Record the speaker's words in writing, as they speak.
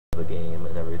the game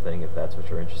and everything, if that's what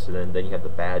you're interested in. Then you have the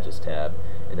badges tab,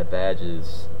 and the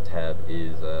badges tab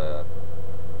is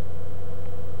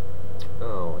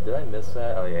oh, did I miss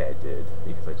that? Oh yeah, I did,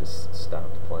 because I just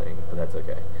stopped playing, but that's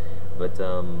okay. But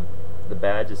the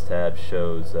badges tab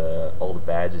shows all the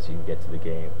badges you can get to the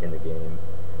game in the game,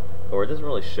 or it doesn't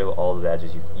really show all the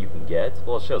badges you can get.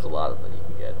 Well, it shows a lot of them you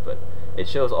can get, but it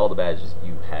shows all the badges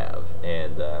you have,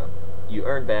 and you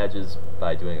earn badges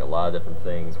by doing a lot of different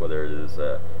things, whether it is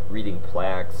reading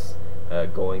plaques,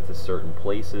 going to certain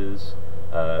places,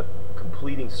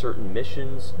 completing certain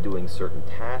missions, doing certain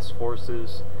task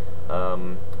forces.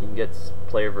 You can get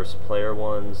player versus player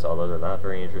ones, although they're not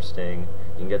very interesting.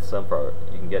 You can get some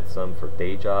for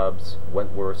day jobs,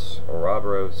 Wentworths,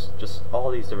 Ouroboros, just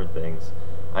all these different things.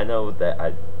 I know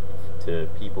that to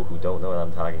people who don't know what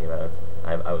I'm talking about,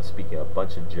 I was speaking a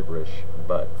bunch of gibberish,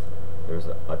 but there's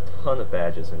a ton of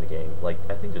badges in the game. Like,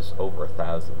 I think there's over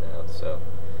 1,000 now, so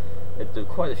there's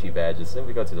quite a few badges. Then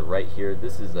we go to the right here.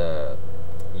 This is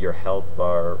your health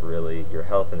bar, really, your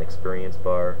health and experience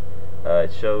bar.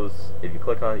 It shows, if you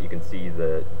click on it, you can see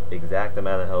the exact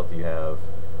amount of health you have,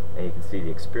 and you can see the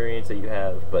experience that you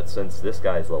have. But since this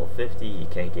guy's level 50, he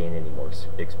can't gain any more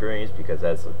experience because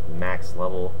that's a max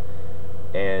level.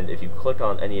 And if you click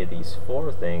on any of these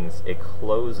 4 things, it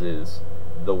closes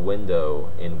the window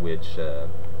in which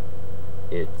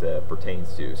it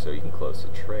pertains to. So you can close the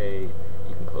tray,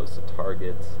 you can close the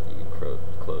target, you can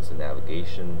close the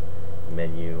navigation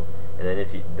menu, and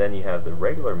then you have the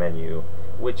regular menu,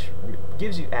 which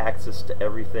gives you access to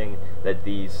everything that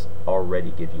these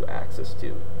already give you access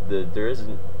to. There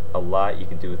isn't a lot you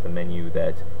can do with the menu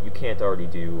that you can't already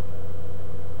do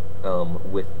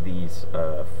with these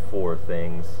 4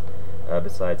 things,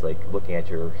 besides like looking at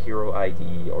your hero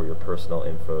ID or your personal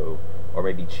info, or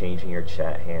maybe changing your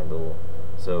chat handle.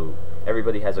 So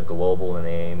everybody has a global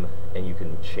name, and you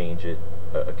can change it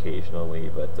occasionally,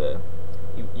 but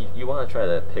you want to try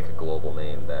to pick a global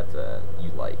name that you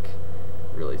like,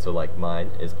 really. So like mine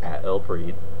is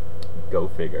 @elpreed, go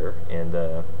figure, and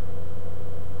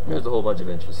there's a whole bunch of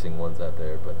interesting ones out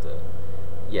there, but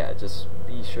yeah, just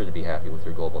be sure to be happy with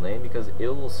your global name, because it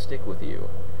will stick with you.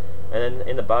 And then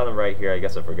in the bottom right here, I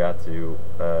guess I forgot to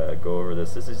go over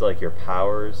this. This is like your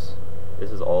powers.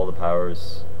 This is all the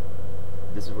powers.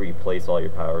 This is where you place all your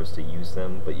powers to use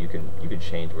them, but you can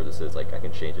change where this is. Like, I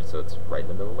can change it so it's right in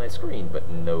the middle of my screen, but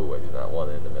no, I do not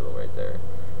want it in the middle right there.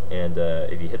 And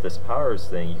if you hit this powers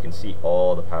thing, you can see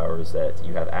all the powers that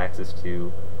you have access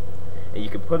to, and you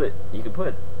can put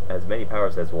as many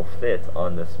powers as will fit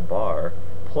on this bar.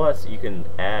 Plus, you can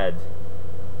add.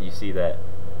 You see that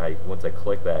once I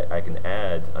click that, I can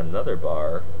add another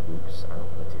bar. Oops, I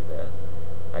don't want to do that.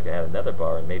 I can add another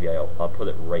bar, and maybe I'll put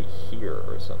it right here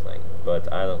or something.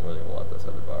 But I don't really want this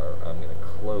other bar. I'm going to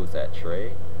close that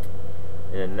tray.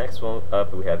 And then the next one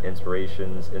up, we have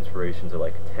inspirations. Inspirations are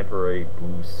like temporary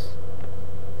boosts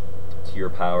to your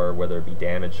power, whether it be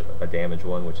a damage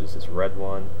one, which is this red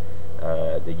one.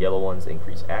 The yellow ones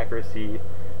increase accuracy.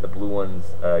 The blue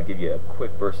ones give you a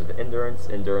quick burst of endurance.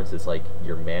 Endurance is like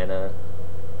your mana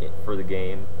for the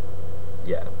game.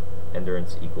 Yeah,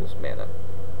 endurance equals mana.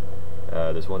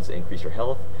 There's ones to increase your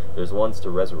health. There's ones to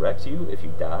resurrect you if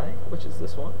you die, which is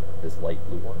this one, this light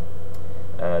blue one.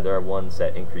 There are ones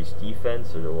that increase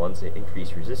defense, or there are ones that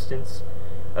increase resistance.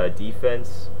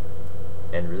 Defense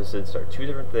and resistance are 2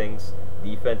 different things.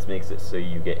 Defense makes it so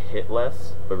you get hit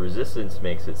less, but resistance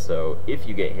makes it so if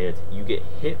you get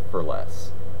hit for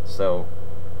less. So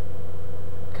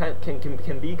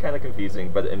can be kind of confusing,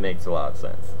 but it makes a lot of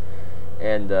sense.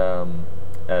 And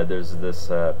there's this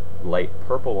light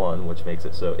purple one, which makes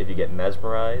it so if you get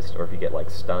mesmerized, or if you get like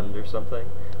stunned or something,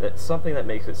 that's something that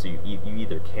makes it so you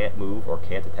either can't move or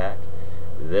can't attack.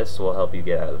 This will help you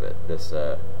get out of it. This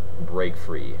break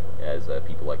free, as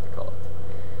people like to call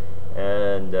it.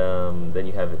 And then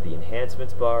you have the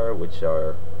enhancements bar, which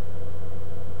are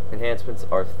enhancements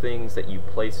are things that you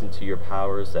place into your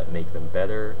powers that make them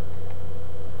better.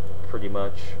 Pretty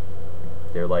much,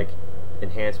 they're like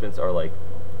enhancements are like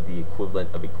the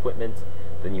equivalent of equipment.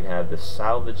 Then you have the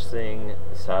salvage thing.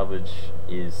 Salvage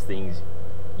is things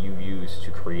you use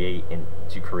to create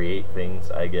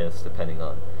things, I guess, depending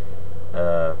on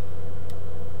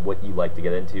what you like to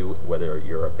get into, whether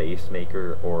you're a base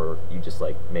maker or you just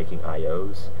like making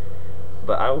IOs.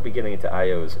 But I will be getting into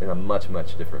IOs in a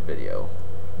much different video.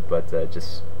 But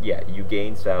just, yeah, you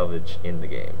gain salvage in the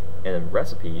game. And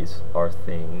recipes are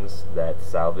things that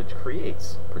salvage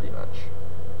creates, pretty much.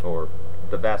 Or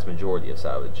the vast majority of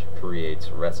salvage creates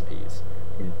recipes.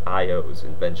 In IOs,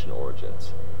 invention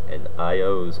origins. And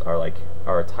IOs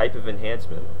are a type of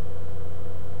enhancement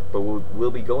but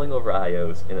we'll be going over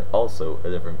IOs in also a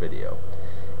different video.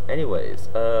 Anyways,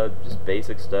 just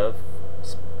basic stuff.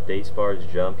 Spacebar's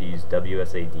jump, use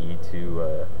WSAD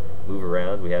to move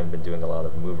around. We haven't been doing a lot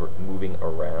of moving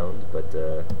around, but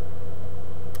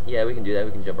yeah, we can do that.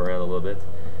 We can jump around a little bit,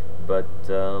 but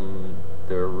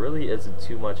there really isn't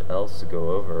too much else to go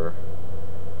over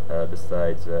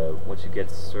besides once you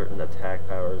get certain attack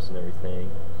powers and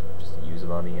everything, just use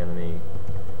them on the enemy.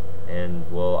 And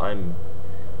well, I'm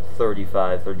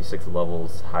 35, 36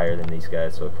 levels higher than these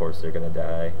guys, so of course they're gonna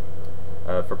die.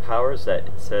 For powers that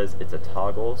it says it's a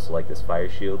toggle, so like this fire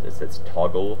shield, it says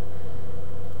toggle.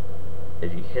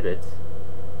 If you hit it,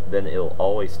 then it'll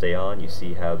always stay on. You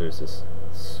see how there's this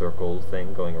circle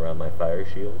thing going around my fire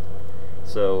shield?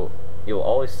 So it will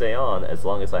always stay on as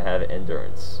long as I have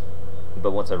endurance.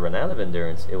 But once I run out of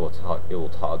endurance, it will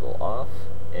toggle off,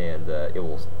 and it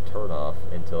will turn off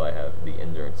until I have the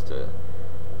endurance to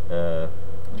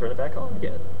turn it back on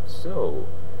again. So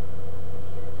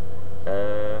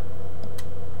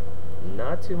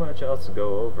not too much else to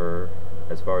go over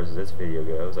as far as this video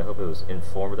goes. I hope it was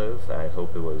informative. I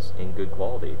hope it was in good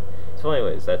quality. So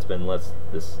anyways, that's been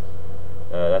this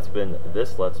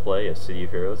Let's Play of City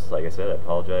of Heroes. Like I said, I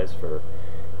apologize for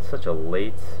such a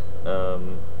late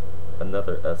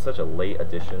such a late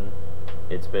edition.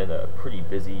 It's been a pretty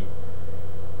busy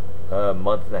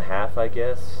month and a half, I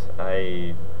guess.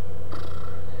 I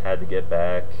had to get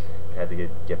back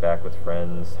with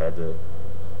friends, had to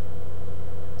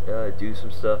do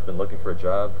some stuff, been looking for a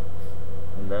job,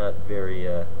 not very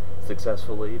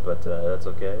successfully, but that's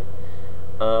okay.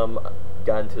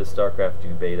 Got into the StarCraft 2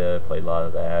 beta, played a lot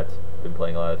of that, been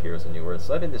playing a lot of Heroes of New Earth,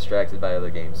 so I've been distracted by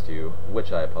other games too,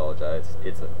 which I apologize.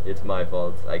 It's my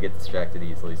fault. I get distracted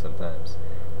easily sometimes.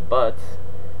 But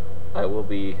I will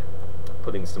be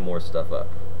putting some more stuff up.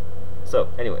 So,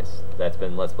 anyways, that's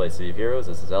been Let's Play City of Heroes.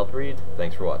 This is Alpreed.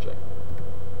 Thanks for watching.